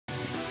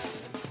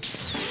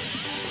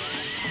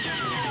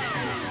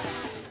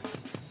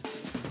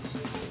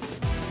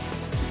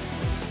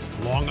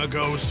Long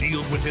ago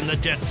sealed within the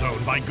Dead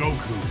Zone by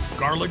Goku,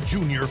 Garlic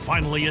Jr.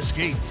 finally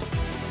escaped.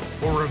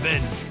 For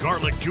revenge,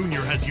 Garlic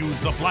Jr. has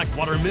used the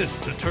Blackwater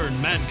Mist to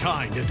turn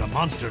mankind into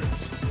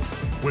monsters.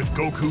 With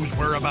Goku's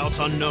whereabouts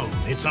unknown,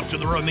 it's up to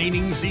the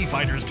remaining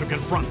Z-Fighters to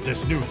confront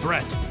this new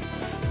threat.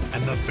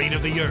 And the fate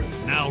of the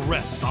Earth now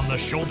rests on the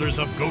shoulders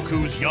of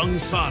Goku's young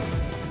son,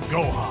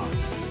 Gohan.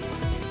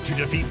 To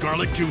defeat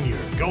Garlic Jr.,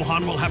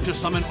 Gohan will have to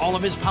summon all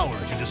of his power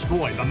to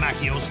destroy the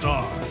Makyo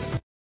star.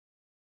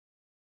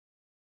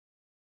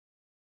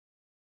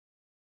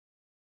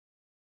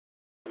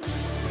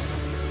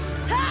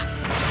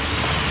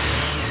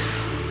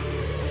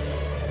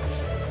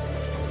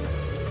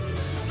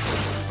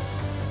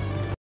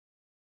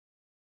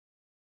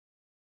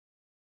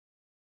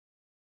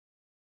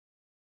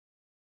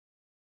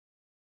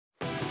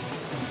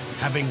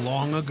 Having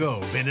long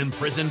ago been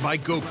imprisoned by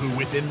Goku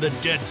within the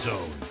Dead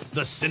Zone,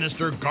 the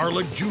sinister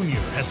Garlic Jr.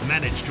 has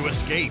managed to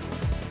escape.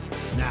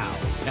 Now,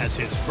 as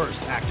his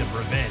first act of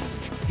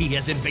revenge, he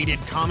has invaded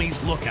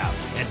Kami's lookout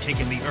and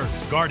taken the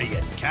Earth's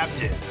guardian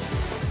captive.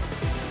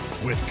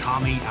 With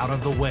Kami out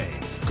of the way,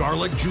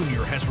 Garlic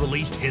Jr. has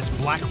released his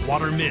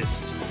Blackwater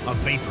Mist, a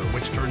vapor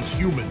which turns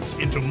humans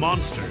into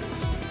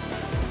monsters.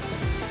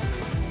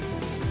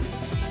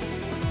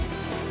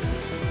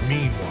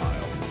 Meanwhile,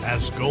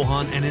 as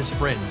Gohan and his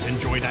friends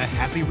enjoyed a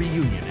happy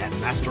reunion at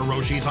Master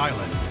Roshi's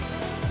island.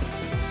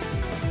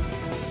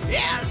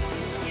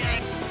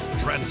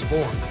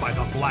 Transformed by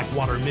the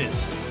Blackwater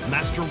Mist,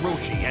 Master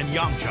Roshi and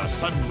Yamcha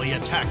suddenly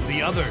attack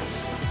the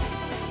others.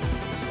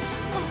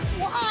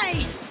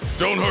 Why?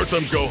 Don't hurt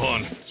them,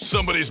 Gohan.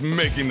 Somebody's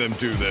making them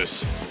do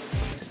this.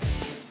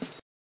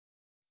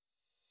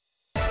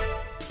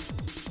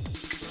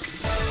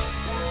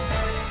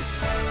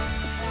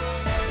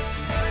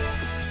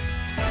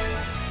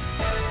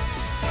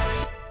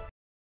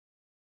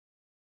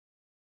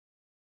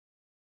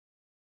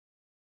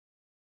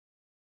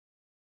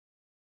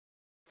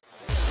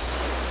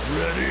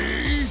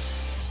 Ready?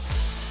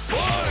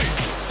 Fight!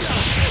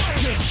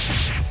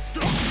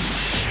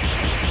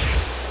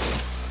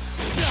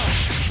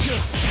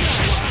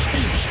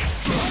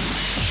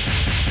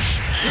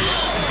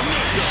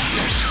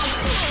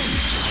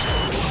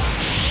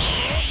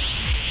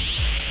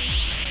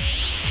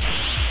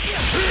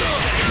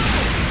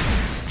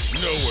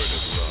 Nowhere to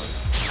run.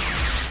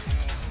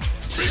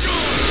 Be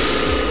gone!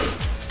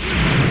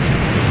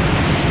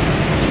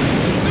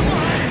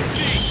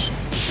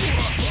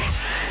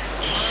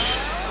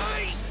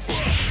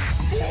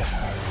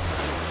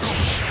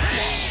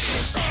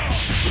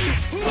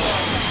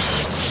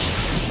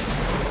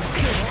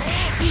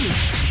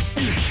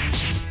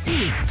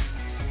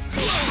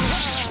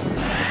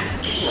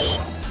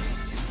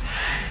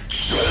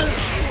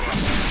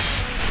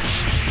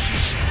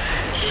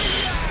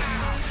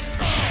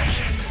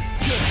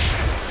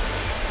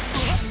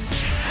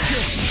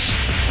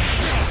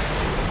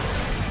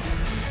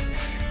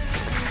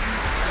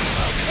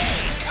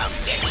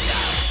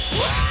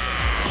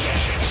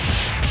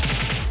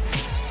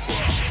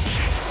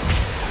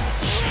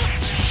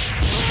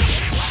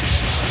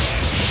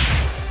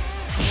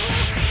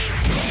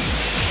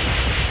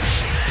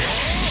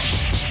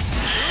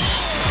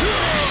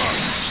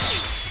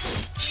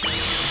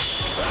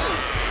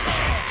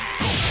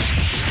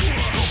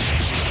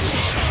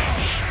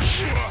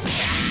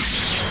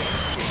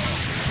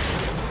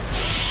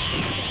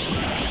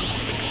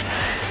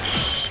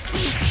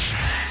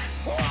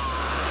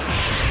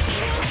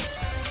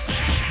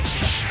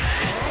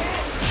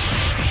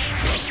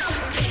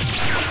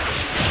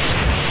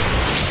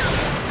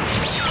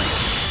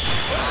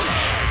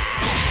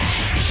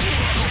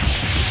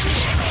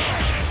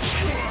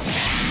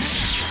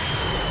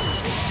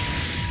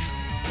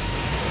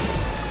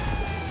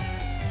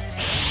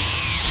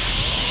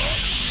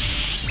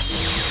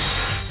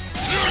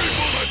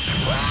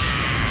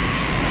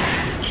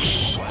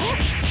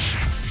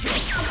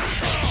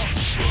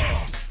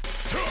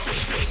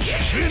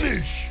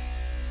 Finish!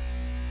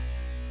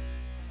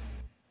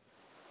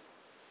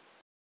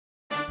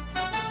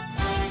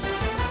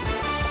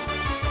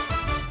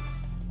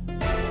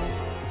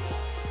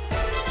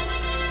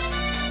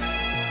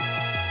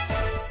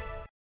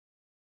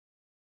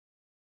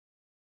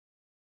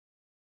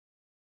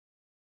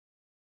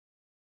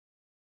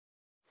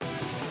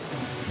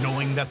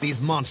 Knowing that these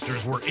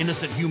monsters were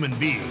innocent human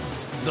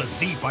beings, the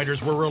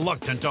Z-Fighters were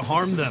reluctant to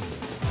harm them.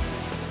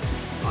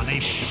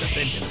 Unable to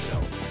defend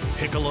himself,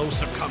 Piccolo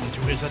succumbed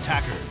to his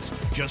attackers,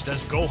 just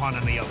as Gohan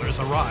and the others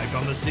arrived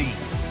on the scene.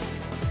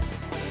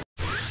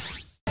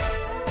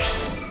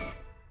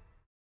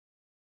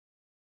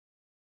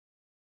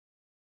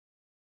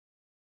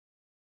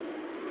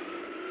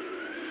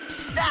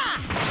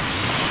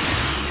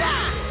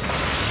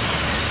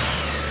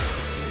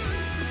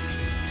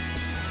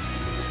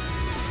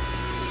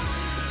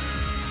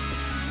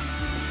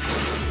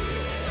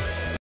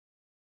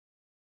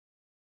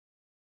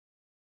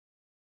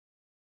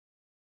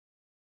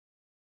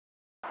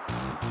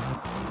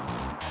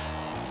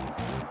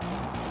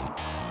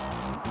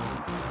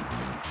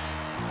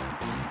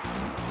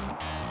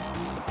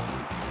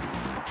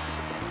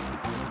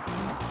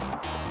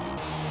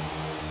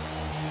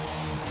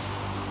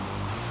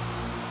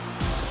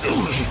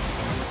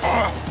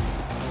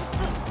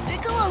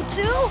 Piccolo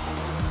too?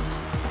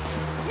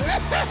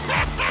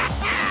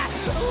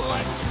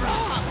 What's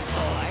wrong,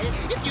 boy?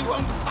 If you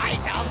won't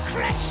fight, I'll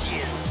crush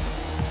you.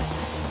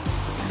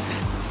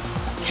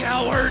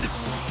 Coward!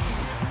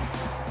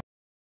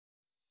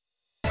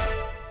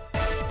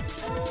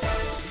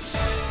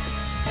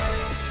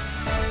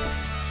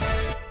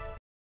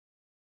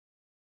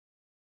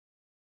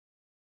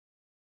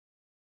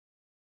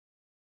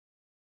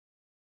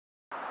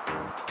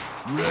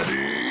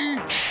 Ready?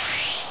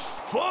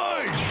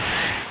 Fight!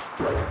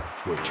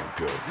 What you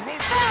got? You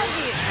won't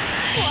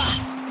Found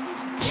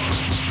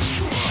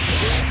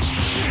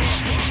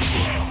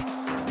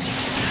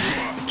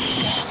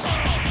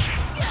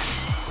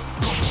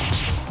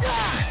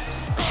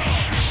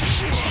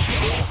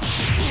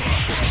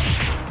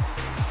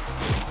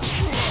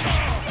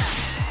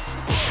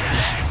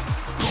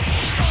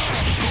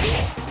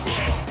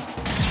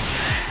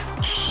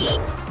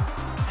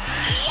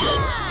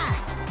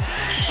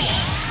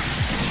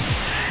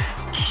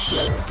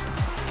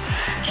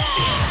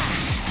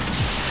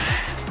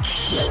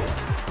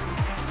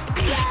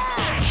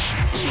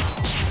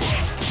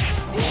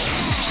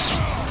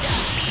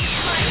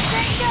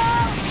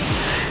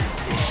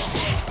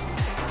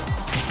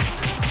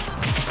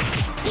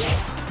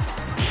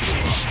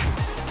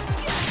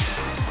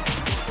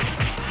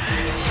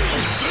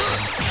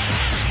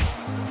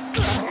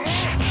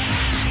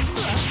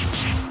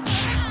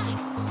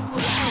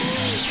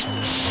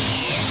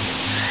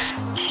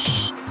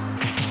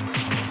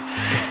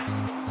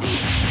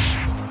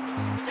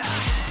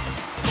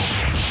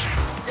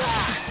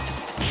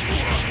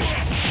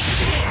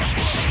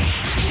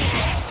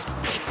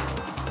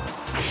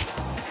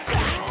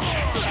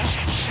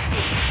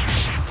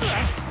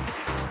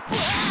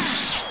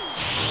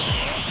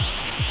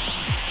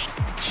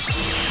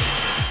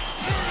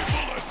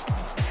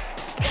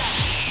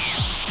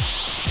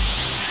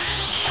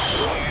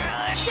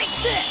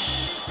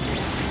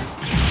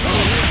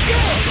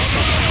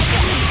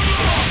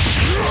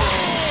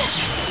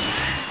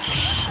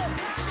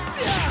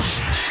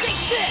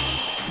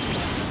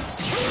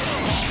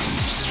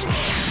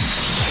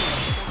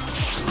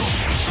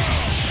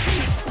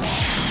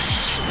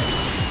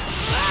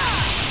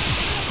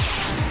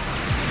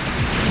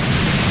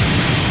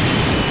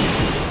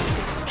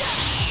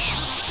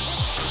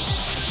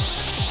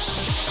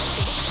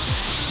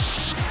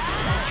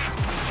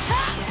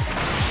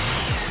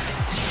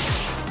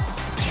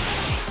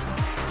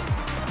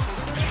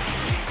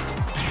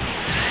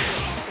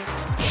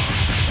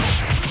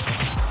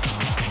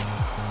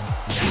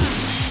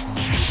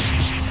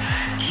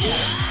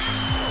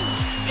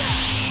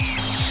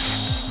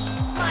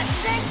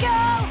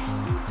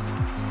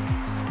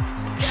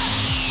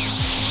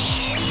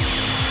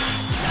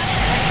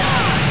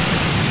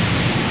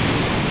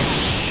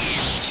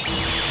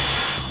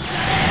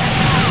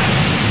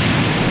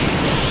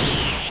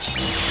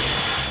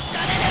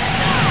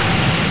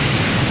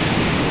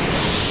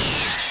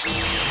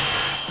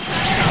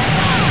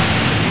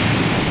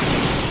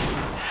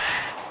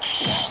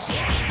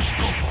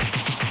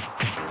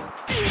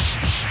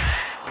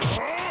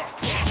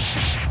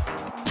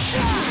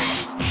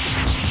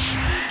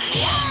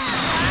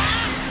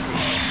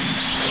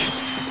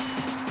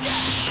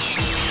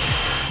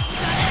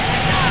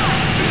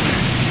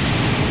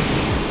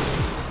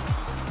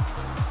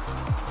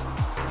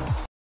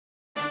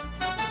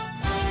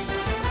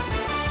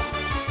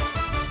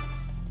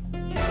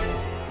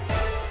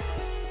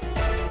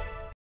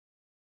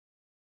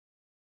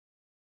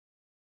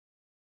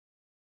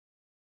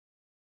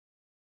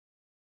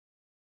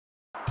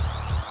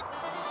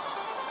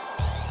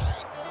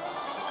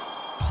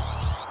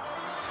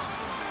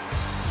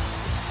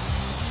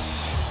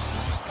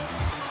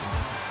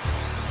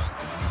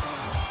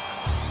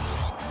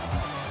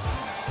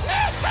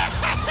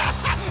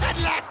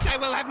I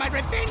will have my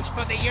revenge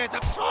for the years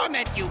of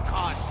torment you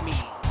caused me.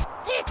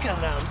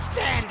 Piccolo,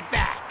 stand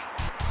back.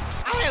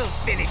 I'll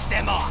finish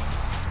them off.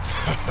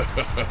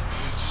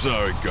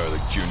 Sorry,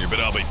 Garlic Jr., but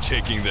I'll be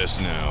taking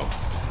this now.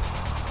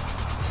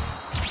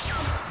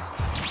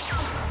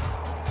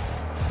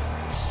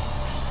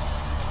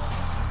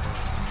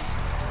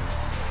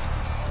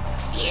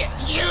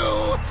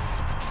 You!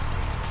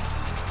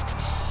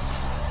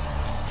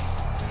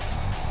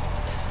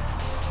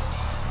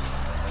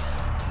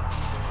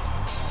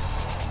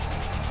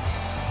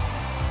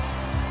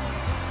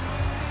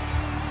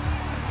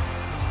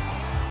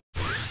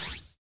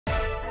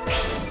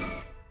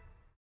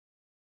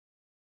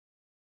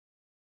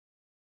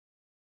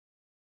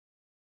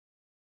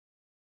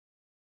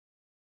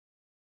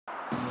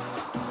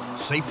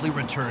 Safely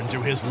returned to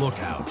his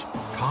lookout,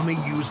 Kami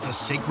used the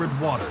sacred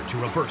water to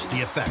reverse the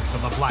effects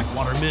of the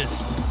Blackwater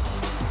Mist.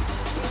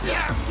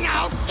 Yeah,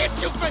 I'll get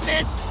you for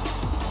this!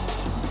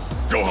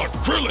 Go on,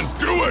 Krillin,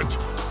 do it!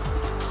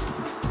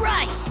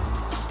 Right!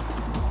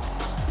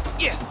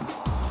 Yeah.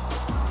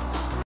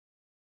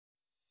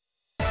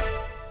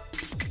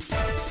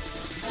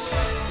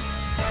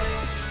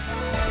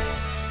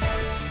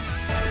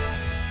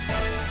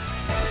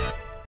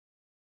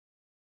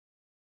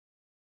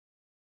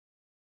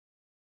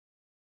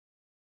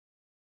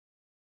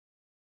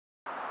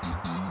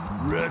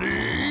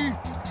 Ready?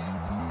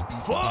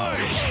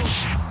 Fight!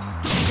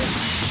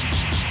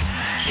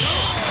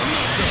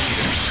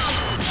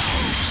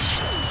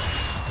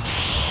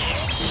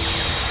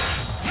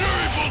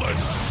 Fury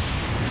bullet!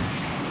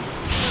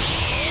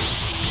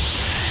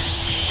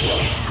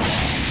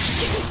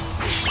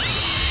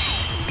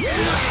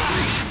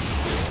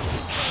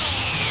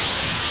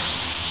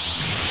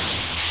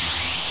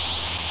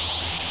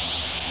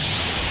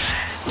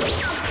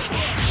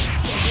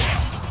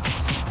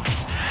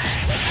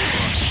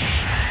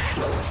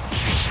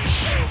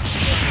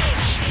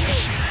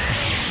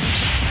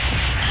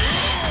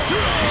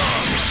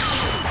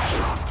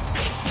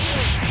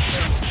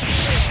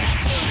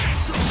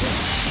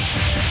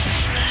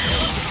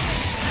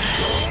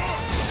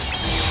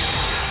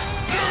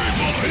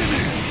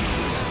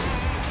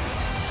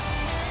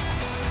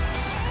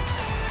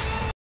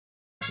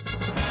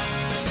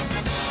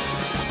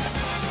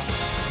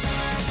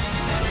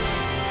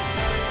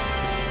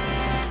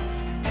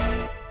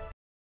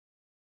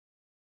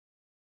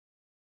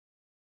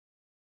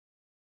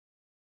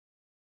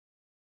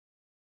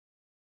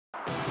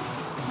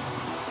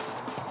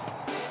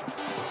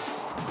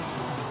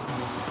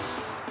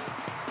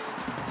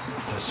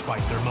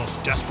 Despite their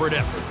most desperate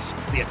efforts,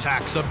 the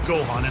attacks of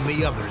Gohan and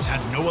the others had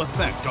no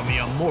effect on the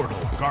immortal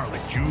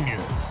Garlic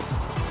Jr.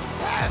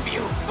 Have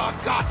you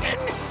forgotten?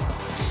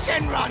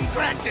 Shenron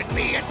granted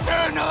me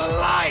eternal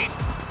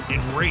life!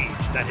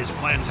 Enraged that his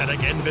plans had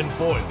again been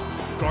foiled,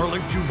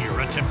 Garlic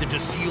Jr. attempted to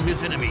seal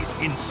his enemies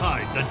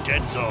inside the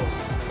dead zone.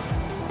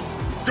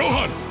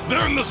 Gohan,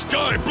 they're in the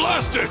sky!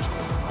 Blast it!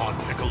 On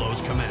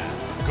Piccolo's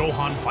command,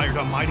 Gohan fired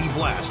a mighty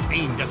blast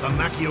aimed at the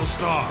Makyo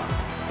star.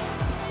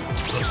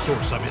 The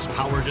source of his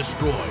power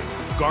destroyed,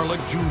 Garlic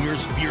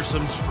Jr.'s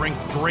fearsome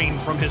strength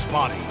drained from his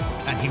body,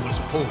 and he was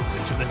pulled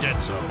into the dead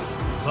zone.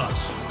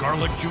 Thus,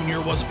 Garlic Jr.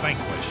 was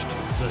vanquished.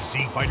 The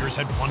Z-Fighters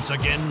had once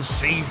again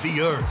saved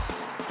the Earth.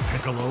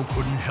 Piccolo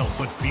couldn't help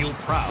but feel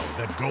proud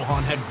that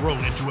Gohan had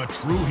grown into a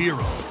true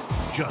hero,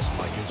 just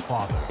like his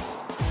father.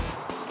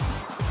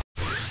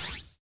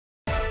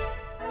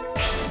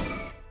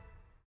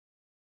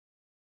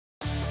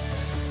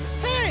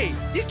 Hey,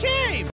 you came!